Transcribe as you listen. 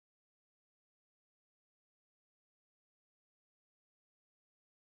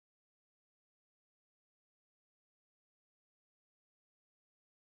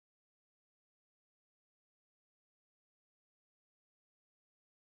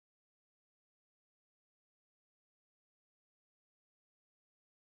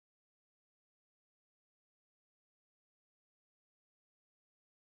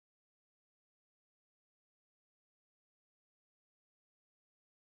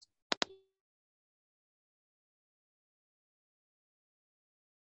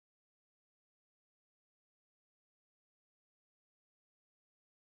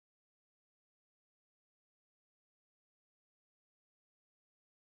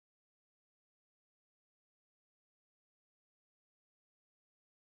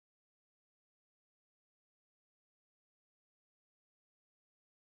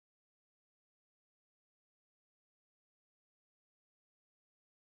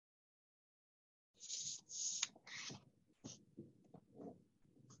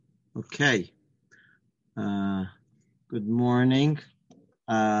Okay. Good morning.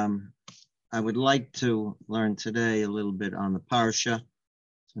 I would like to learn today a little bit on the Parsha,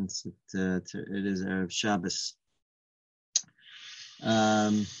 since it is Erev Shabbos.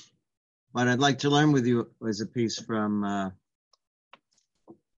 What I'd like to learn with you is a piece from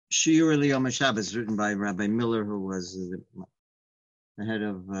Shiur L'Yom HaShabbos, written by Rabbi Miller, who was the head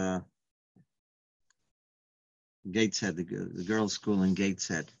of Gateshead, the girls' school in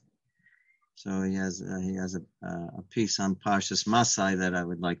Gateshead. So he has a piece on Parshas Masai that I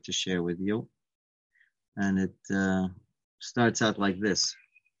would like to share with you, and it starts out like this: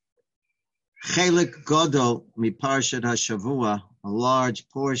 Chelik Godol mi Parshat Hashavua, a large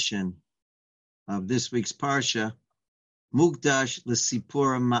portion of this week's Parsha, Mukdash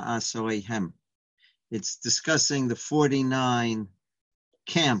l'Sipur Ma'asorehem. It's discussing the 49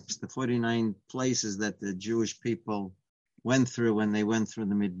 camps, the 49 places that the Jewish people went through when they went through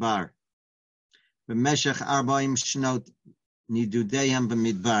the Midbar. B'meshech 40 shnot nidudeihem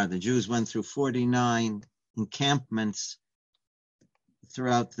b'midbar. The Jews went through 49 encampments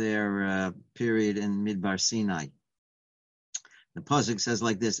throughout their period in Midbar Sinai. The pasuk says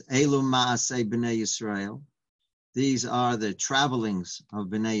like this: Elu ma'asei b'nei Yisrael. These are the travelings of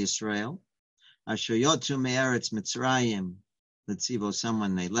b'nei Yisrael. Asher yotu me'eretz Mitzrayim. Letzivo,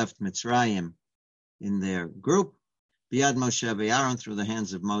 someone they left Mitzrayim in their group. Biad Moshe v'Aaron, through the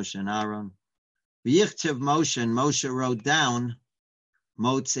hands of Moshe and Aaron. V'yichtiv Moshe, and Moshe wrote down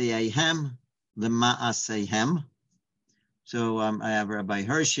Motzeihem l'ma'aseihem. So I have Rabbi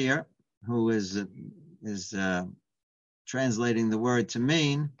Hirsch here, who is translating the word to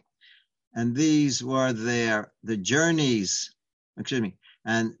mean, and these were the journeys.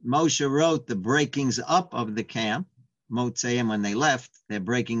 And Moshe wrote the breakings up of the camp. Motzeihem, when they left, they're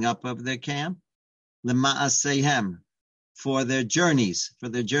breaking up of their camp. L'ma'aseihem, for their journeys, for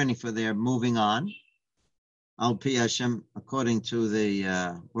their moving on. Al pi Hashem, according to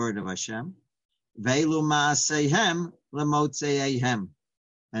the word of Hashem. Ve'elu ma'aseihem l'motzeihem.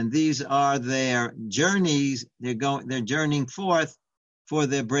 And these are their journeys. They're journeying forth for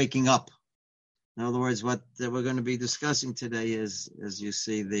their breaking up. In other words, what we're going to be discussing today is, as you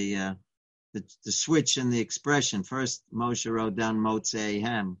see, the switch in the expression. First, Moshe wrote down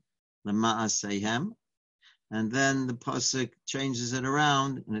Motzeihem l'ma'aseihem. And then the pasuk changes it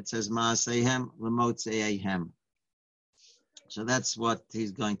around, and it says Ma'aseihem l'motzeihem. So that's what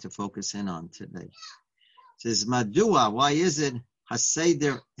he's going to focus in on today. It says Madua. Why is it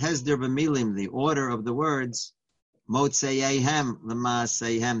Haseder Hesder b'milim, the order of the words Motzeihem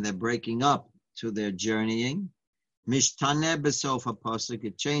l'ma'aseihem? They're breaking up to their journeying. Mishtaneh b'sof pasuk.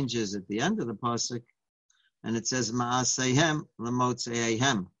 It changes at the end of the pasuk, and it says Ma'aseihem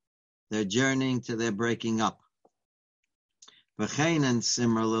l'motzeihem. They're journeying to their breaking up. And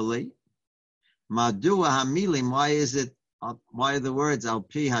similarly, Madua hamilim, why are the words Al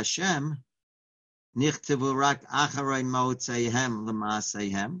Pi Hashem nichtavu rak acharei motzeihem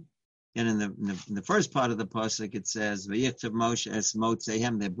l'maaseihem? And in the first part of the pasuk it says V'yichtav Moshe es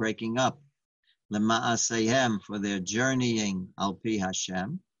motzeihem, they're breaking up, l'maaseihem, for their journeying Al Pi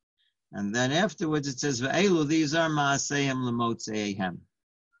Hashem. And then afterwards it says V'elu, these are maaseihem l'motzeihem,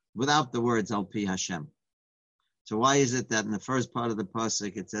 without the words Al Pi Hashem. So why is it that in the first part of the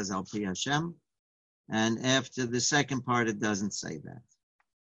pasuk it says Al Pi Hashem, and after the second part it doesn't say that?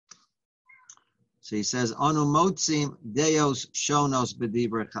 So he says Anu motzim deos shonos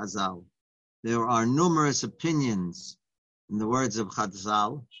b'divrei Chazal. There are numerous opinions in the words of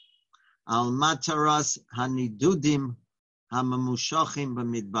Chazal. Al mataras hanidudim hamamushachim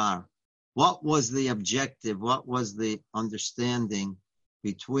b'midbar. What was the objective? What was the understanding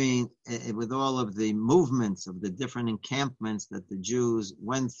with all of the movements of the different encampments that the Jews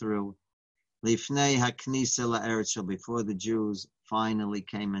went through, lifnei haknisa la'eretz Yisrael, before the Jews finally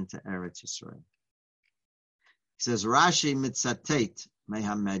came into Eretz Yisrael? He says Rashi mitzatet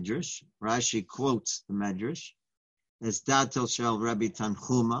meha medrash. Rashi quotes the medrash as datel shel Rabbi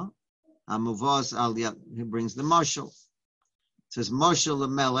Tanchuma amuvos al yad. He brings the mashal. It says mashal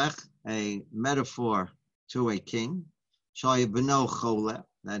lemelech, a metaphor to a king. Shayibno chole,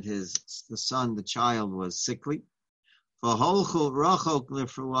 that the child was sickly. For holchul rachok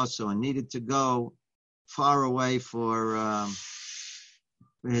lefruaso, and needed to go far away for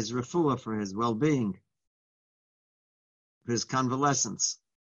his refuah, for his well-being, for his convalescence.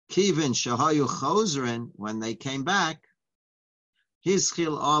 Kivin shahayu chozrin, when they came back,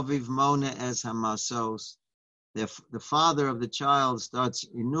 hischil aviv mona es hamasos. The father of the child starts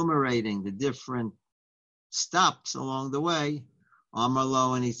enumerating the different stops along the way.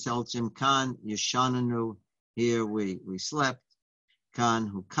 Amarlo, and he tells him, Kan Yeshananu, here we slept. Kan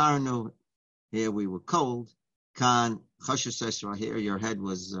hukarnu, here we were cold. Kan chashasesra, here your head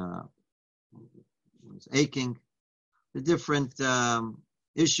was aching. The different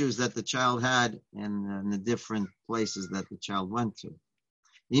issues that the child had and the different places that the child went to.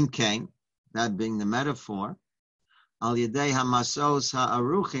 Imkain, that being the metaphor, al yedei hamasos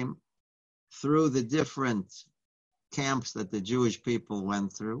ha'aruchim, through the different camps that the Jewish people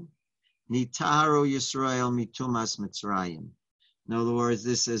went through, nitaharu Yisrael mitumas Mitzrayim. In other words,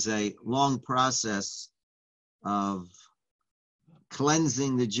 this is a long process of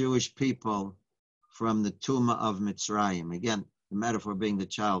cleansing the Jewish people from the tumah of Mitzrayim. Again, the metaphor being the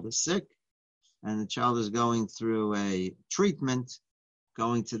child is sick, and the child is going through a treatment,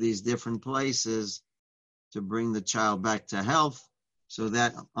 going to these different places to bring the child back to health. So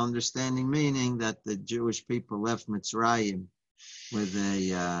that understanding meaning that the Jewish people left Mitzrayim with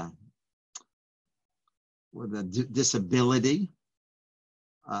a disability,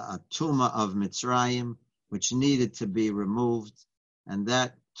 a tumah of Mitzrayim, which needed to be removed, and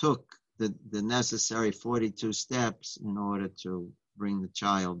that took the necessary 42 steps in order to bring the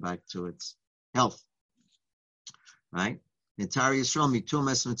child back to its health. Right? The tumah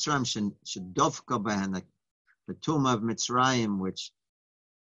of Mitzrayim, which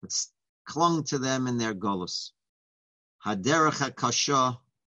clung to them in their golus. Haderech HaKasha,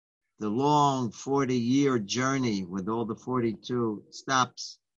 the long 40-year journey with all the 42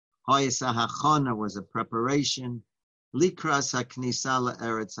 stops. Hoysa HaChona was a preparation. Likras HaKnisa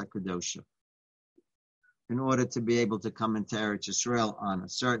LaEretz HaKadosha, in order to be able to come into Eretz Yisrael on a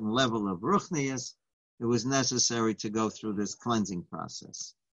certain level of ruchnius, it was necessary to go through this cleansing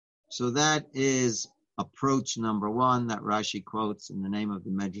process. So that is approach number one that Rashi quotes in the name of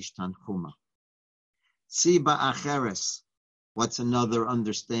the Medrash Tanchuma. Siba Acheres, what's another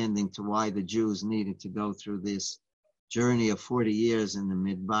understanding to why the Jews needed to go through this journey of 40 years in the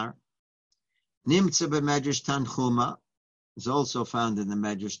Midbar? Nimtza b'Medrash Tanchuma is also found in the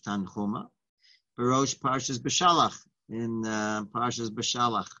Medrash Tanchuma. Barosh Parshas B'Shalach, in Parshas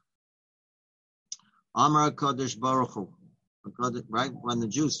B'Shalach. Amar HaKadosh Baruch Hu, right? When the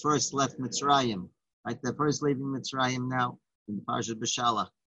Jews first left Mitzrayim, right? They're first leaving Mitzrayim now in Parshas B'Shalach.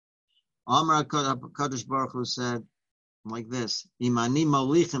 Amar HaKadosh Baruch Hu said like this: Imani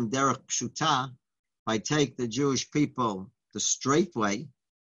molichem derech pshuta, if I take the Jewish people the straight way,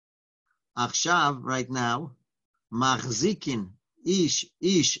 achshav, right now, machzikin ish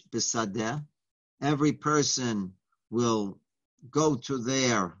b'sadeh, every person will go to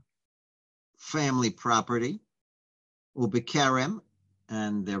their family property, ubekerem,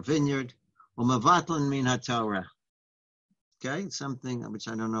 and their vineyard, umavatlan min haTorah. Okay, something which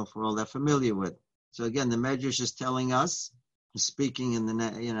I don't know if we're all that familiar with. So again, the Medrash is telling us, speaking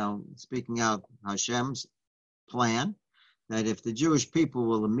out Hashem's plan, that if the Jewish people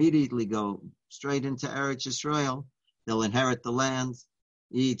will immediately go straight into Eretz Yisrael, they'll inherit the land.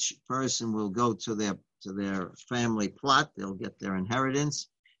 Each person will go to their family plot. They'll get their inheritance,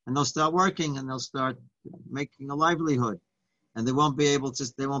 and they'll start working, and they'll start making a livelihood, and they won't be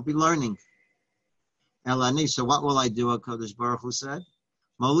learning. Elani, so what will I do? HaKadosh Baruch Hu said,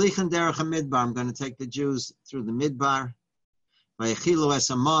 Molichan derech hamidbar, I'm going to take the Jews through the Midbar. Vayechilu es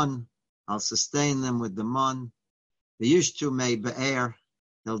hamon, I'll sustain them with the mon. The Yishtu mei be'er,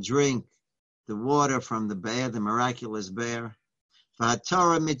 they'll drink the water from the be'er, the miraculous be'er.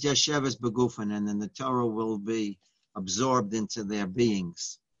 V'haTorah mityasheves begufan, and then the Torah will be absorbed into their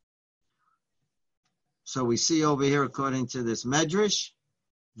beings. So we see over here, according to this Medrash,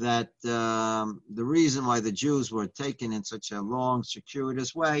 that the reason why the Jews were taken in such a long,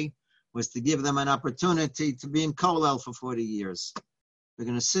 circuitous way was to give them an opportunity to be in Kolel for 40 years. They're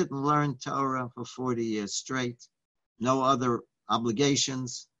going to sit and learn Torah for 40 years straight, no other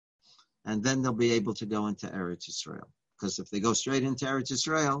obligations, and then they'll be able to go into Eretz Yisrael. Because if they go straight into Eretz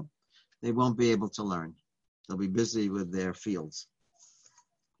Yisrael, they won't be able to learn. They'll be busy with their fields.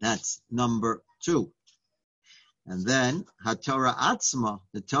 That's number two. And then, HaTorah Atzma,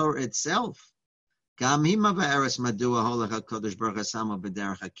 the Torah itself. Why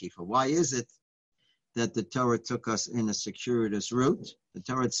is it that the Torah took us in a circuitous route? The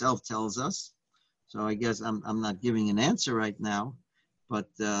Torah itself tells us. So I guess I'm not giving an answer right now.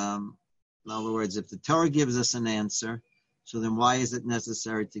 But in other words, if the Torah gives us an answer, so then why is it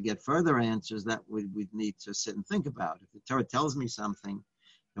necessary to get further answers that we'd need to sit and think about? If the Torah tells me something,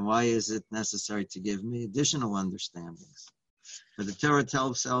 then why is it necessary to give me additional understandings? But the Torah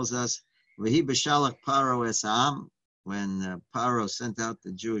tells us, V'hi b'shalach Paro es ha'am, when Paro sent out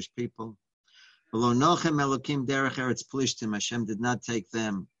the Jewish people, V'lo nochem elokim derech eretz plishtim, Hashem did not take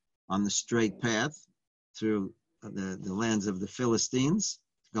them on the straight path through the lands of the Philistines,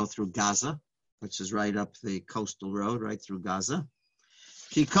 go through Gaza, which is right up the coastal road, right through Gaza.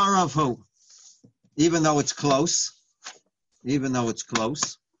 Kikaravu, even though it's close. Ki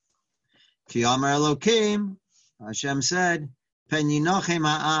Amar Elokim, Hashem said, Pen yinochem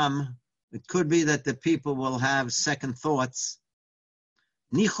ha'am, it could be that the people will have second thoughts.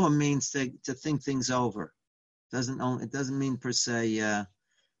 Nichum means to think things over. It doesn't mean per se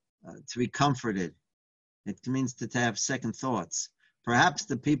to be comforted. It means to have second thoughts. Perhaps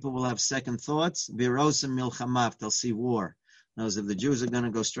the people will have second thoughts. Virosim milchamav, they'll see war. Knows if the Jews are going to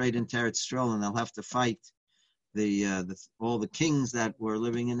go straight into Eretz Yisrael and they'll have to fight all the kings that were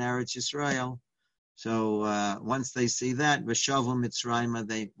living in Eretz Yisrael. So once they see that, V'shavu Mitzrayim,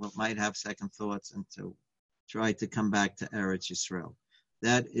 they might have second thoughts and to try to come back to Eretz Yisrael.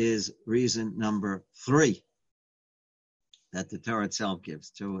 That is reason number 3 that the Torah itself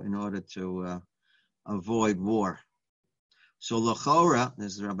gives in order to avoid war. So L'chora,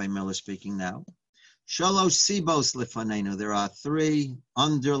 this is Rabbi Miller speaking now. Shalosh sibos lefanenu. There are 3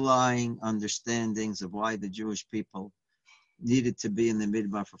 underlying understandings of why the Jewish people needed to be in the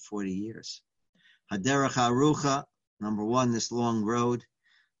Midbar for 40 years. Haderach harucha, number 1, this long road.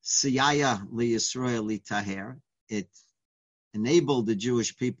 Siyaya li Yisrael li taher. It enabled the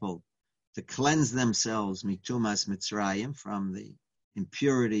Jewish people to cleanse themselves mitumas Mitzrayim, from the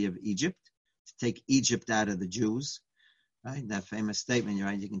impurity of Egypt, to take Egypt out of the Jews. Right, that famous statement,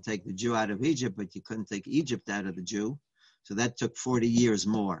 right? You can take the Jew out of Egypt, but you couldn't take Egypt out of the Jew. So that took 40 years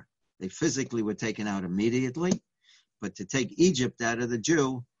more. They physically were taken out immediately, but to take Egypt out of the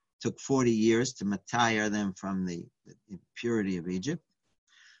Jew took 40 years to matire them from the impurity of Egypt.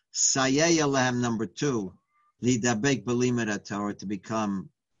 Sayaya lahem, number 2, lidabek b'limat Torah, to become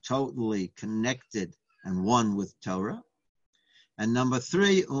totally connected and one with Torah. And number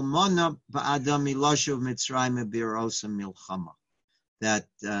 3, umona ba'adam ilashuv Mitzrayim birosa milchama. That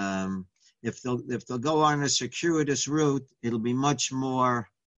if they'll go on a circuitous route, it'll be much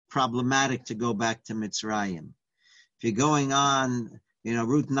more problematic to go back to Mitzrayim. If you're going on,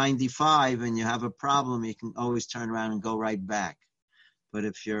 Route 95 and you have a problem, you can always turn around and go right back. But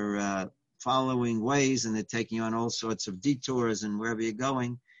if you're following ways and they're taking you on all sorts of detours and wherever you're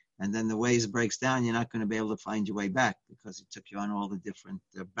going, and then the Waze breaks down, you're not going to be able to find your way back because it took you on all the different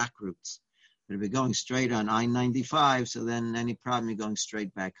back routes. But if you're going straight on I-95, so then any problem, you're going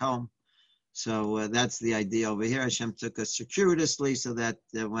straight back home. So that's the idea over here. Hashem took us circuitously so that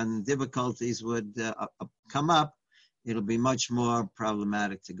when difficulties would come up, it'll be much more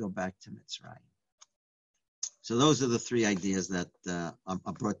problematic to go back to Mitzrayim. So those are the 3 ideas that are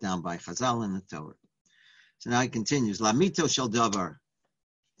brought down by Chazal in the Torah. So now it continues. Lamito shel davar.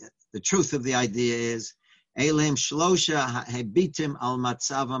 The truth of the idea is, Elim shlosha hebitim al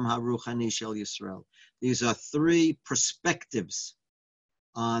matzavam haruchani shel Yisrael. These are 3 perspectives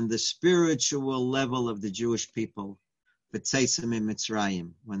on the spiritual level of the Jewish people. B'tzeitzim in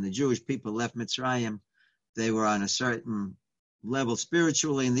Mitzrayim. When the Jewish people left Mitzrayim, they were on a certain level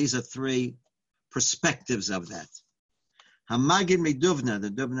spiritually, and these are 3 perspectives of that. Hamagid miduvna, the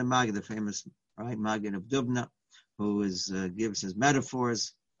Dubna Magid, the famous Magid of Dubna, who gives his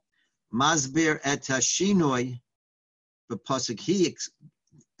metaphors. Masbir et hashinoi, the pasuk, he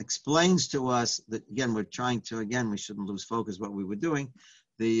explains to us that, again, we shouldn't lose focus what we were doing.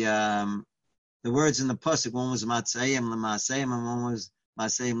 The words in the pasuk, one was matzayim l'maasayim and one was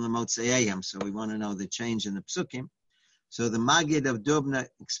maasayim l'motzayim. So we want to know the change in the psukim. So the Magid of Dubna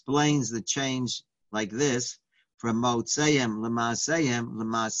explains the change like this, from motzayim l'maasayim,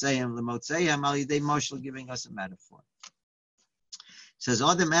 l'maasayim l'motzayim, al yidei Moshe, giving us a metaphor. Says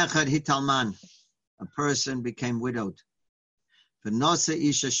Adam Echad Hitalman, a person became widowed. V'nosa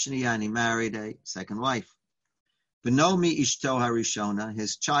isha shniya, and he married a second wife. V'nomi ishto harishona,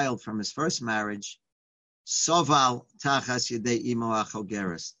 his child from his first marriage. Soval tachas yedei imo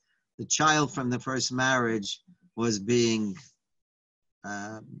achogeres, the child from the first marriage was being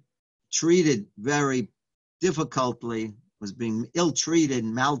treated very difficultly, was being ill-treated,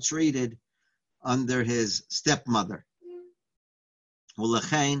 maltreated under his stepmother. The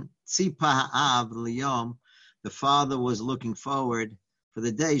father was looking forward for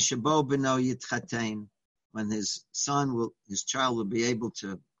the day Shabo beno yitchatein, when his child will be able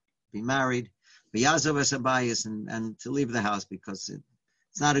to be married, and to leave the house because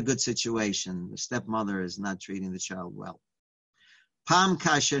it's not a good situation. The stepmother is not treating the child well. Pam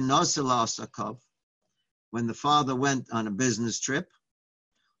kasher nosela osakov, when the father went on a business trip,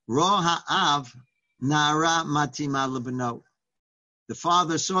 ro ha'av nara matima lebeno, the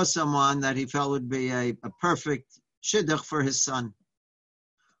father saw someone that he felt would be a perfect shidduch for his son.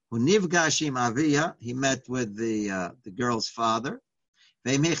 Univgashim Avia, he met with the girl's father.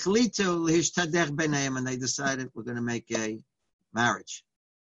 And they decided we're going to make a marriage.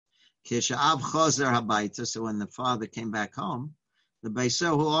 So when the father came back home, the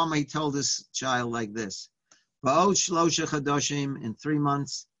Beiso he told his child like this: in 3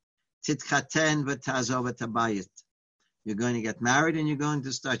 months, you're going to get married and you're going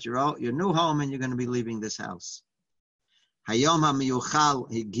to start your new home and you're going to be leaving this house. The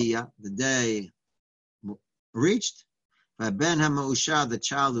day reached, the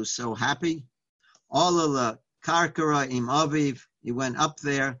child who's so happy, he went up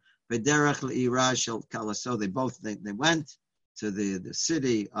there. So they went to the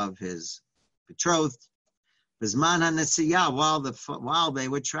city of his betrothed. While they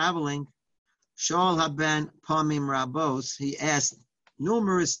were traveling, he asked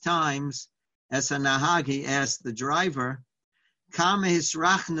numerous times, as a nahag, he asked the driver, how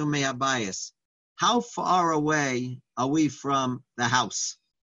far away are we from the house?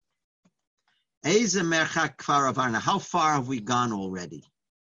 How far have we gone already?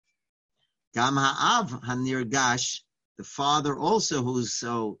 The father also, who's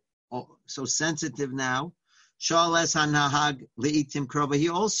so sensitive now, he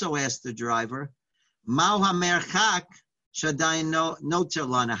also asked the driver, how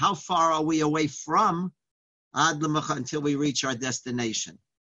far are we away from until we reach our destination?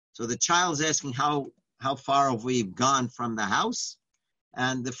 So the child's asking how far have we gone from the house?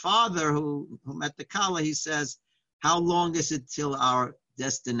 And the father who met the Kala, he says, how long is it till our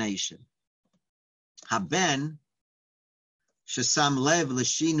destination? Haben shesam lev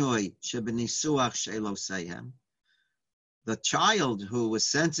l'shinoi shebenisuach she'eloseihem. The child who was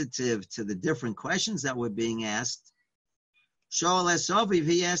sensitive to the different questions that were being asked, Shoal Esoviv,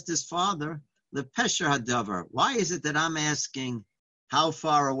 he asked his father, Lepesher hadavar, why is it that I'm asking how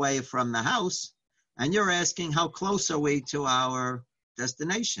far away from the house, and you're asking how close are we to our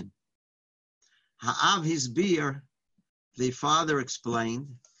destination? Ha'av his beer, the father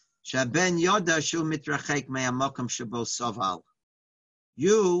explained, Shaben yoda shu mitrachek me'amokum shabo soval.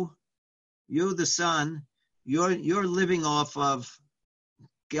 You the son, you're living off of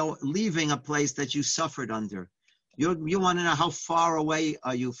leaving a place that you suffered under. You want to know how far away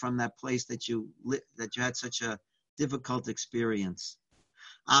are you from that place that you had such a difficult experience.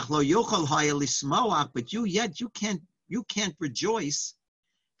 But you can't rejoice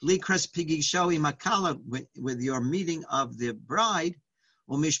with your meeting of the bride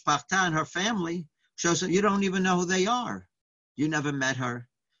or mishpachta and her family. So you don't even know who they are. You never met her.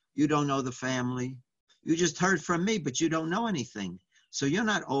 You don't know the family. You just heard from me, but you don't know anything. So you're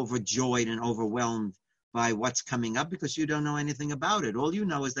not overjoyed and overwhelmed by what's coming up because you don't know anything about it. All you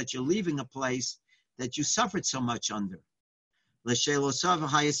know is that you're leaving a place that you suffered so much under. The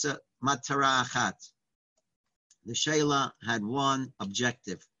Sheila had one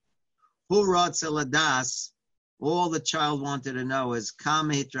objective. All the child wanted to know is,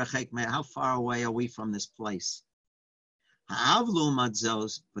 how far away are we from this place? But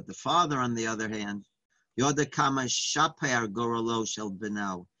the father, on the other hand,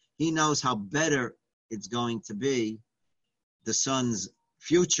 he knows how better it's going to be, the son's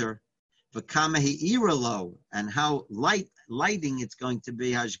future, and how lighting it's going to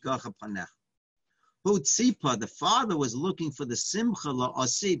be. The father was looking for the simcha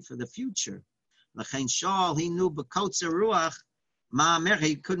la'asid, for the future. He knew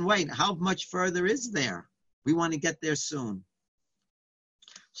he couldn't wait. How much further is there? We want to get there soon.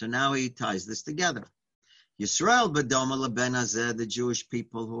 So now he ties this together. Yisrael b'doma leben hazeh, the Jewish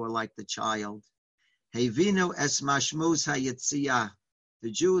people who are like the child. Hevinu es mashmuz hayetziyah.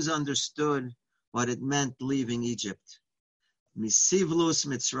 The Jews understood what it meant leaving Egypt. Misivlus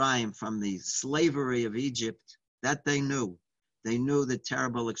Mitzrayim, from the slavery of Egypt, that they knew. They knew the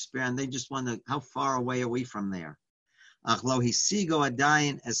terrible experience. They just wondered, how far away are we from there? But they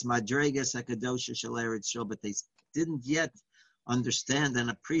didn't yet understand and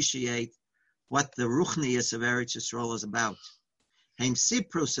appreciate what the ruchnius of Eretz Yisrael is about.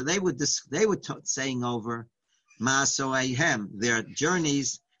 So they were saying over Ma'asoeihem, their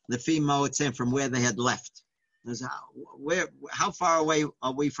journeys, from where they had left. How far away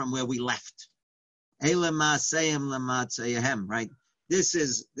are we from where we left? Right?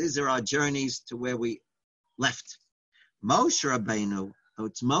 These are our journeys to where we left. Moshe Rabbeinu,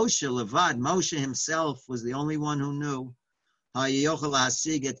 it's Moshe Levad. Moshe himself was the only one who knew how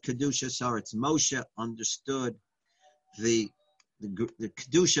Moshe understood the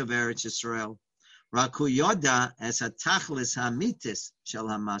kedusha of Eretz Yisrael. Raku Yoda as a tachlis hamitis shel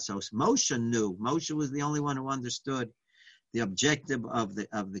hamasos. Moshe knew. Moshe was the only one who understood the objective of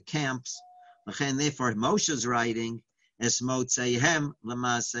the camps. And therefore, Moshe's writing es motzeihem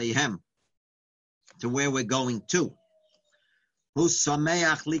l'maaseihem, to where we're going to. Hu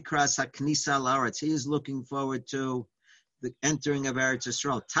sameach likras haknisa la'aretz. He is looking forward to the entering of Eretz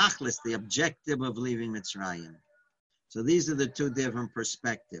Yisrael. Tachlis, the objective of leaving Mitzrayim. So these are the two different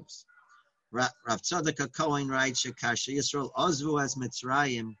perspectives. Rav Tzadok HaKohen writes, Shekasha Yisrael ozvu as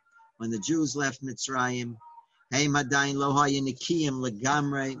Mitzrayim, when the Jews left Mitzrayim, heim hadayin lo haya nikiyim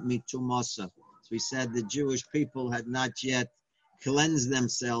legamrei mitumosa. So we said the Jewish people had not yet cleansed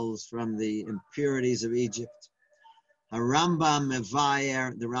themselves from the impurities of Egypt. HaRambam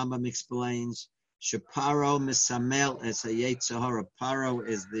Mevayer, the Rambam explains, Sheparo Mesamel as a Yetzer Hara. Paro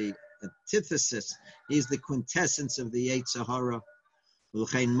is the antithesis. He's the quintessence of the Yetzer Hara.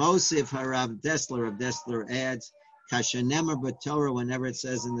 L'chein Mosif Harav Dessler adds, Kashanemer b'Torah, whenever it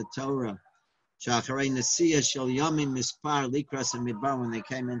says in the Torah, Shacharei Nasiya Shel Yomim Mispar Likras Midbar, when they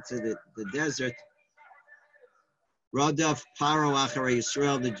came into the desert, Rodaf Paro Acharei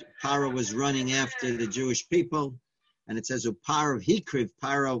Yisrael, the Paro was running after the Jewish people, and it says Uparo Hikriv,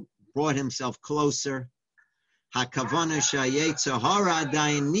 Paro brought himself closer. Hakavana Shayetzer Hara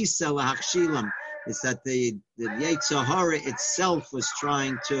Adayin Nisa Lahachshilam, is that the Yetzer Hara itself was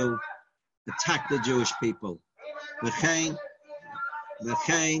trying to attack the Jewish people. L'chein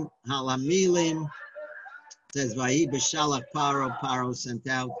halamilim, says Vahi b'shalach Paro sent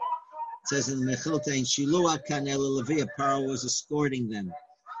out. It says in Mechilta, Shilua kanel levia, Paro was escorting them.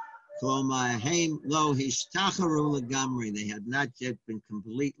 Kloma heim lo hishtacharu legamri, they had not yet been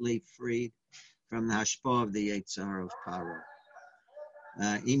completely freed from the hashpah of the Yetzer Hara of Paro.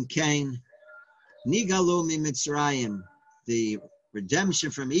 Im kain nigalu mi Mitzrayim, the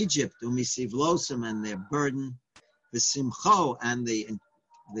redemption from Egypt, umisivlosum, and their burden, the simcho, and the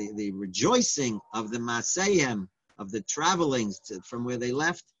rejoicing of the masayim, of the travelings from where they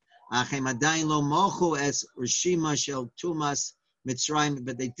left. Achem adayin lo mochu es rishima shel tumas Mitzrayim,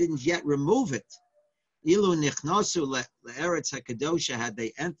 but they didn't yet remove it. Ilu nichnosu le'eretz hakadosha, had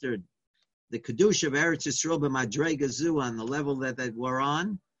they entered the kedusha of Eretz Yisrael b'madrega zu, on the level that they were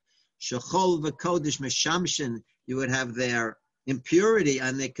on, shechol v'kodesh meshamshin, you would have their impurity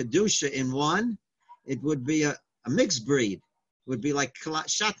and their kedusha in one. It would be a mixed breed. It would be like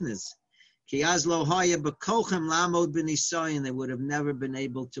shatnez. Ki az lo haya b'kochem lamod b'nisayin, they would have never been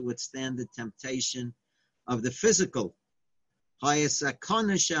able to withstand the temptation of the physical. Haya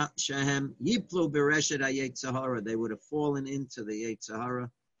sakona shahem yiplu b'reshet ha'yetzer hara, they would have fallen into the Yetzer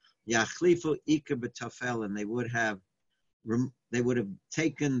Hara. Yachlifu ikar b'tafel, and they would have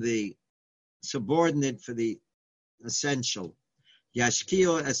taken the subordinate for the essential.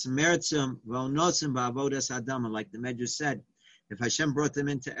 Yashkio es mertzum v'onosim ba'avodas adama, like the Medrash said, if Hashem brought them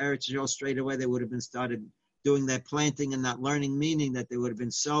into Eretz Yisrael straight away, they would have been started doing their planting and not learning, meaning that they would have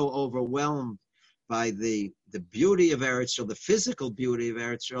been so overwhelmed by the beauty of Eretz Yisrael, the physical beauty of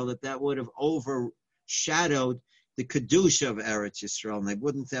Eretz Yisrael, that would have overshadowed the kedusha of Eretz Yisrael, and they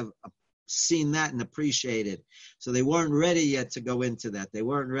wouldn't have seen that and appreciated. So they weren't ready yet to go into that. They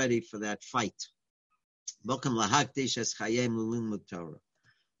weren't ready for that fight. Therefore,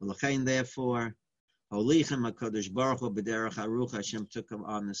 HaKadosh Baruch Hu b'derech haruch, Hashem took him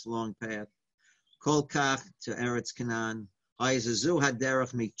on this long path. Kol kach to Eretz Canaan. Ha'yizazu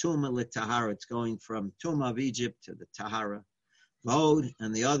haderech mituma l'tahara. It's going from Tuma of Egypt to the Tahara. Vod,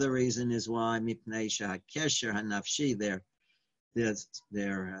 and the other reason is why mipnei shehakesher hanafshi,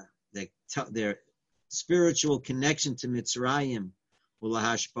 their spiritual connection to Mitzrayim,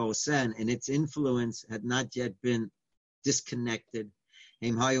 ulahashposen, and its influence had not yet been disconnected. They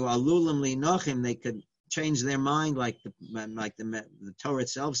could change their mind, like the Torah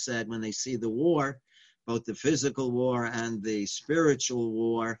itself said, when they see the war, both the physical war and the spiritual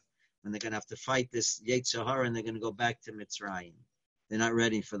war, and they're going to have to fight this Yetzer Hara, and they're going to go back to Mitzrayim. They're not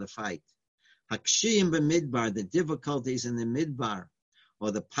ready for the fight. Hakshiyim b'midbar, the difficulties in the midbar, or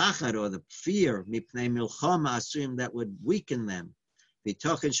the pachad, or the fear, mipnei milchama asuyim, that would weaken them.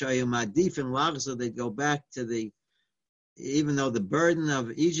 V'tochen shayim adifin lachzo, they'd go back to even though the burden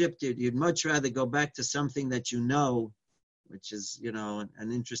of Egypt, you'd much rather go back to something that you know, which is,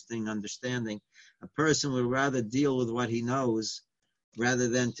 an interesting understanding. A person would rather deal with what he knows rather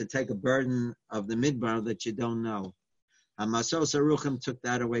than to take a burden of the midbar that you don't know. Hamasos Aruchim took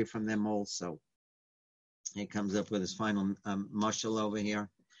that away from them also. He comes up with his final mashal over here.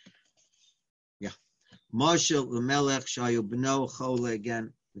 Yeah. Mashal Umelech Shayu B'no Chole,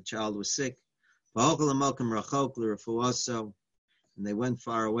 again, the child was sick. And they went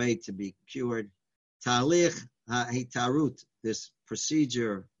far away to be cured. Talich hitarut, this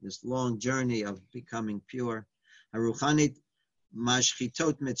procedure, this long journey of becoming pure. Haruchanit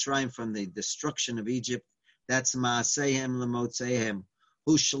Mashchitot Mitzrayim, from the destruction of Egypt. That's Ma'asehem Lemotzehem.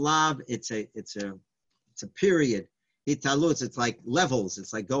 Hushlav, it's a period. Hitalutz, it's like levels.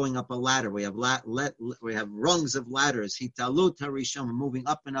 It's like going up a ladder. We have rungs of ladders. Hitalut Harishon, we're moving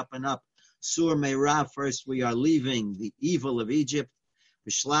up and up and up. Sur Meirah, first we are leaving the evil of Egypt.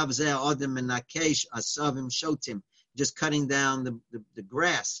 B'shlav zeh odem menakesh asavim shotim, just cutting down the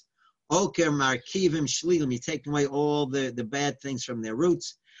grass. Oker markivim shlilim, you're taking away all the bad things from their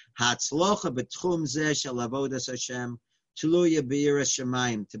roots. Hatzlocha betchum zeh shel avodas Hashem, tluya b'yiras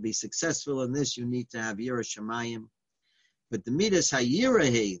shamayim. To be successful in this, you need to have yiras shamayim. But the midas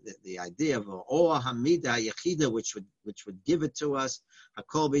hayirahi, the idea of or hamida yechida, which would give it to us,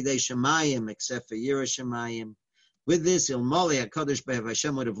 hakol b'dei shamayim, except for yiras shamayim. With this, ilmoli hakadosh baruch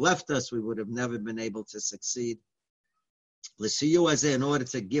Hashem would have left us, we would have never been able to succeed. In order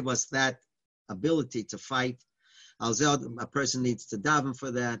to give us that ability to fight, a person needs to daven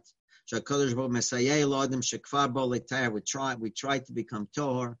for that. We try to become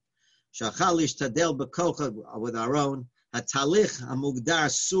tohor. With our own. Hatalich amugdar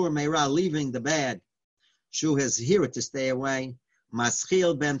sur meira, leaving the bad. Shu has here to stay away.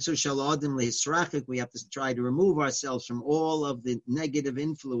 Maschil b'emtzu shel odim lehisrachik. We have to try to remove ourselves from all of the negative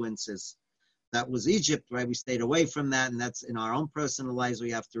influences. That was Egypt, right? We stayed away from that, and that's in our own personal lives.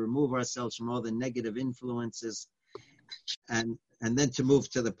 We have to remove ourselves from all the negative influences, and then to move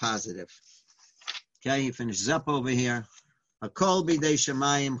to the positive. Okay, he finishes up over here. Hakol b'dei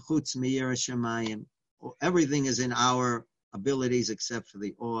shamayim chutz miyiras shamayim. Everything is in our abilities except for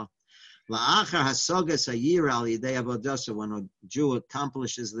the awe. La'achar hasogas hayira al yidei avodah. When a Jew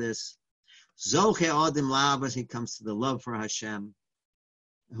accomplishes this, zoche odim la'avas, he comes to the love for Hashem.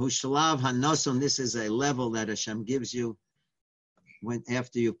 Hushalav hanoson, this is a level that Hashem gives you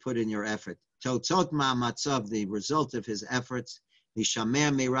after you put in your effort. Totzot ma'amatzav, the result of his efforts.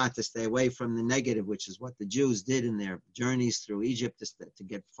 Hishamer mirat, to stay away from the negative, which is what the Jews did in their journeys through Egypt, to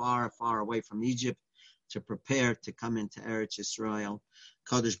get far, far away from Egypt, to prepare to come into Eretz Yisrael.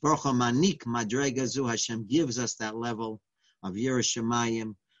 Kadosh Baruch Hu manik madregazu, Hashem gives us that level of yiras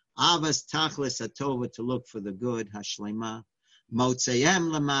shamayim. Avas tachlis atova, to look for the good, hashlema.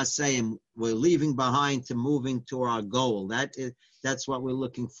 Motzeyem lemaaseyim, we're leaving behind to moving to our goal. That's what we're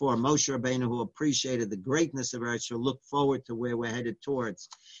looking for. Moshe Rabbeinu, who appreciated the greatness of Eretz Yisrael, look forward to where we're headed towards.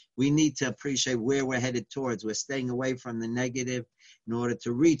 We need to appreciate where we're headed towards. We're staying away from the negative in order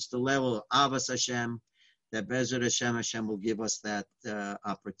to reach the level of Avas Hashem, that Be'ezrat Hashem will give us that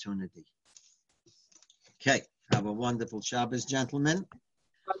opportunity. Okay, have a wonderful Shabbos, gentlemen.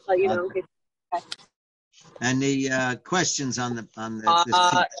 I'll tell you know. Okay. Any questions on this?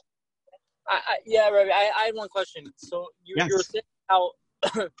 Yeah, Rabbi, I had one question. So you were saying how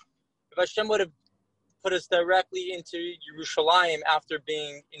if Hashem would have put us directly into Yerushalayim after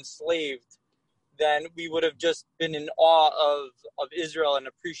being enslaved, then we would have just been in awe of Israel and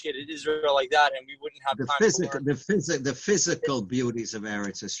appreciated Israel like that, and we wouldn't have the physical beauties of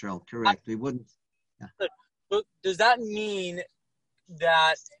Eretz Yisrael. Correct. We wouldn't. Yeah. So does that mean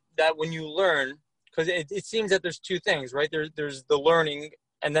that when you learn, because it seems that there's two things, right? There's the learning,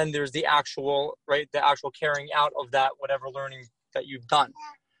 and then there's the actual carrying out of that whatever learning that you've done,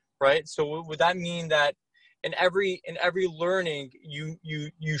 right? So would that mean that in every learning you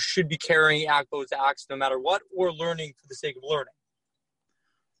should be carrying out those acts no matter what, or learning for the sake of learning?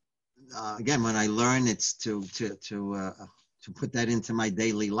 Again, when I learn, it's to put that into my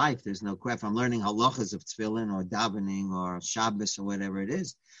daily life. There's no question. If I'm learning halachas of tefillin or davening or Shabbos or whatever it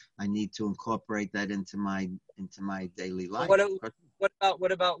is, I need to incorporate that into my daily life.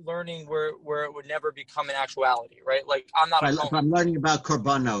 What about learning where it would never become an actuality, right? Like if I'm learning about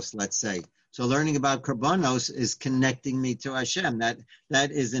korbanos, let's say. So learning about korbanos is connecting me to Hashem.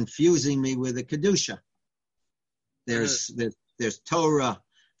 That is infusing me with a kedusha. There's Torah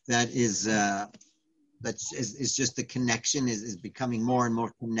that is just the connection is becoming more and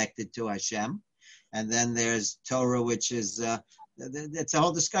more connected to Hashem, and then there's Torah, which is it's a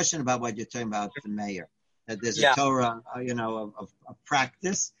whole discussion about what you're talking about, the mayor. That there's a Torah, of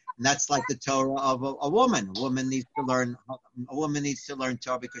practice, and that's like the Torah of a woman. A woman needs to learn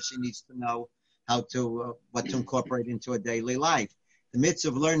Torah because she needs to know how to what to incorporate into a daily life. The mitzvah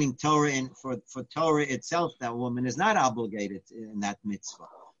of learning Torah, and for Torah itself, that woman is not obligated in that mitzvah.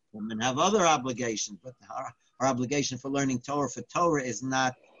 Women have other obligations, but our obligation for learning Torah is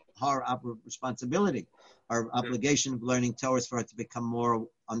not her responsibility. Our obligation of learning Torah is for her to become more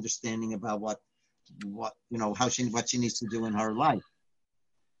understanding about what she needs to do in her life.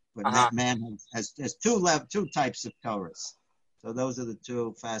 But that man has two types of Torahs. So those are the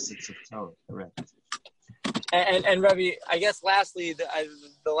two facets of Torah. Correct. And Rabbi, I guess lastly,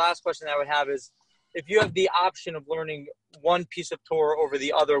 the last question I would have is, if you have the option of learning one piece of Torah over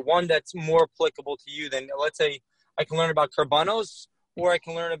the other, one that's more applicable to you, then let's say I can learn about Karbanos or I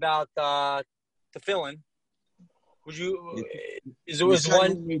can learn about Tefillin. Would you? You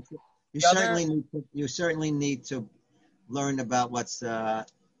certainly need to learn about what's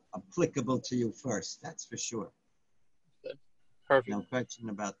applicable to you first. That's for sure. Perfect. No question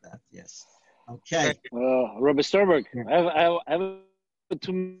about that. Yes. Okay. Rabbi Sternberg, I have a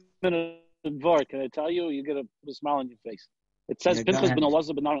 2-minute word. Can I tell you? You get a smile on your face. It says Pinchas ben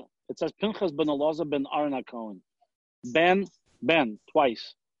Elazar ben Aaron. It says Pinchas ben Elazar ben Aaron HaKohen. Ben,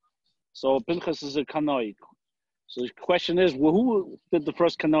 twice. So Pinchas is a kanoi. So the question is, well, who did the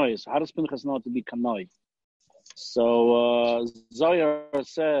first kanois? How does Pinchas know to be kanoi? So Zohar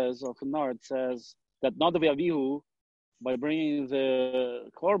says, or Fanar, it says that Nadav Avihu, by bringing the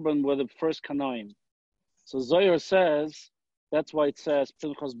korban, were the first kanoim. So Zohar says, that's why it says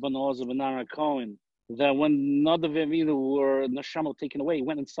Pinchas ben Elazar ben Aaron HaKohen, that when Nadav Avihu were Neshama taken away, he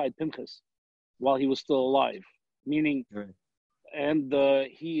went inside Pinchas while he was still alive. Meaning, right. And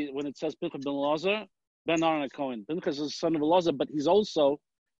when it says Pinchas ben Elazar, ben Aaron HaKohen, Pinchas is the son of Elazar, but he's also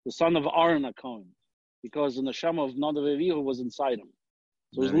the son of Aaron HaKohen, because the neshama of Nadav Avihu was inside him.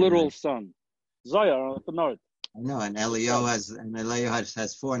 So his literal son. Zohar up the north. I know, and Eliyahu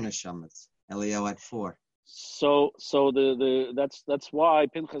has 4 neshamas. Eliyahu had 4. So that's why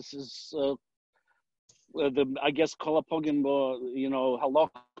Pinchas is I guess kolapogim,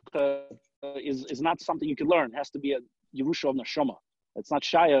 halakha is not something you can learn. It has to be a Yerusha of neshama. It's not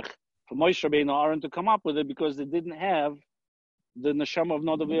shayach for Moshe Rabbeinu Aaron to come up with it because they didn't have the neshama of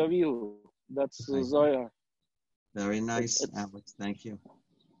Nadav Avihu. That's Zohar. Very nice, Alex. Thank you.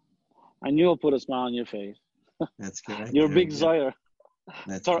 I knew I'll put a smile on your face. That's correct. You're a big Zohar.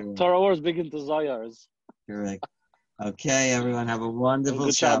 That's Torah is big into Zohars. Correct. Okay, everyone, have a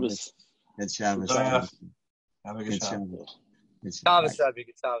wonderful Shabbos. Good Shabbos. Have a good Shabbos. Good Shabbos.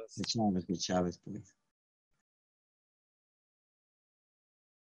 Good Shabbos. Good Shabbos, please.